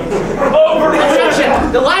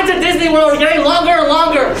 Objection! The lines at Disney World are getting longer and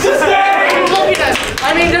longer. Sustained! Look at that.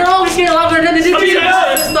 I mean, they're always getting longer and then the new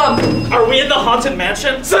system. Are we in the haunted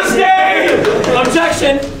mansion? Sustained!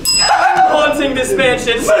 Objection! Haunting this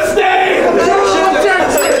mansion. Sustained!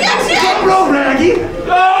 Objection! Bro, Raggy.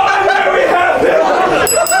 Oh, there we have it!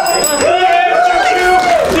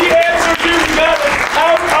 The answer to that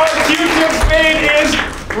how our Q-tips made is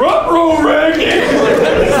ruh-roh ranking.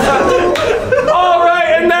 All right,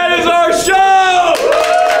 and that is our show.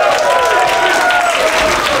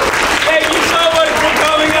 Thank you so much for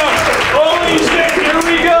coming up. Holy shit, here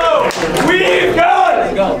we go. We've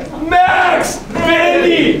got Max,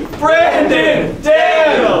 Vinny, Brandon,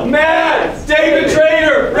 Dan, Matt, David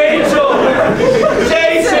Trader, Rachel,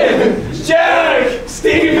 Jason, Jack,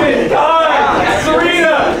 Steven, Kai,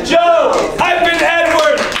 Serina, Joe. I've been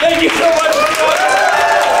Edward. Thank you so much for coming.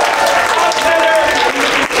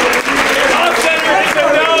 Off Center is a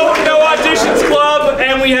no auditions club,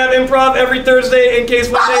 and we have improv every Thursday in case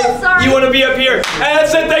one day you want to be up here. And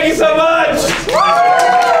that's it. Thank you so much.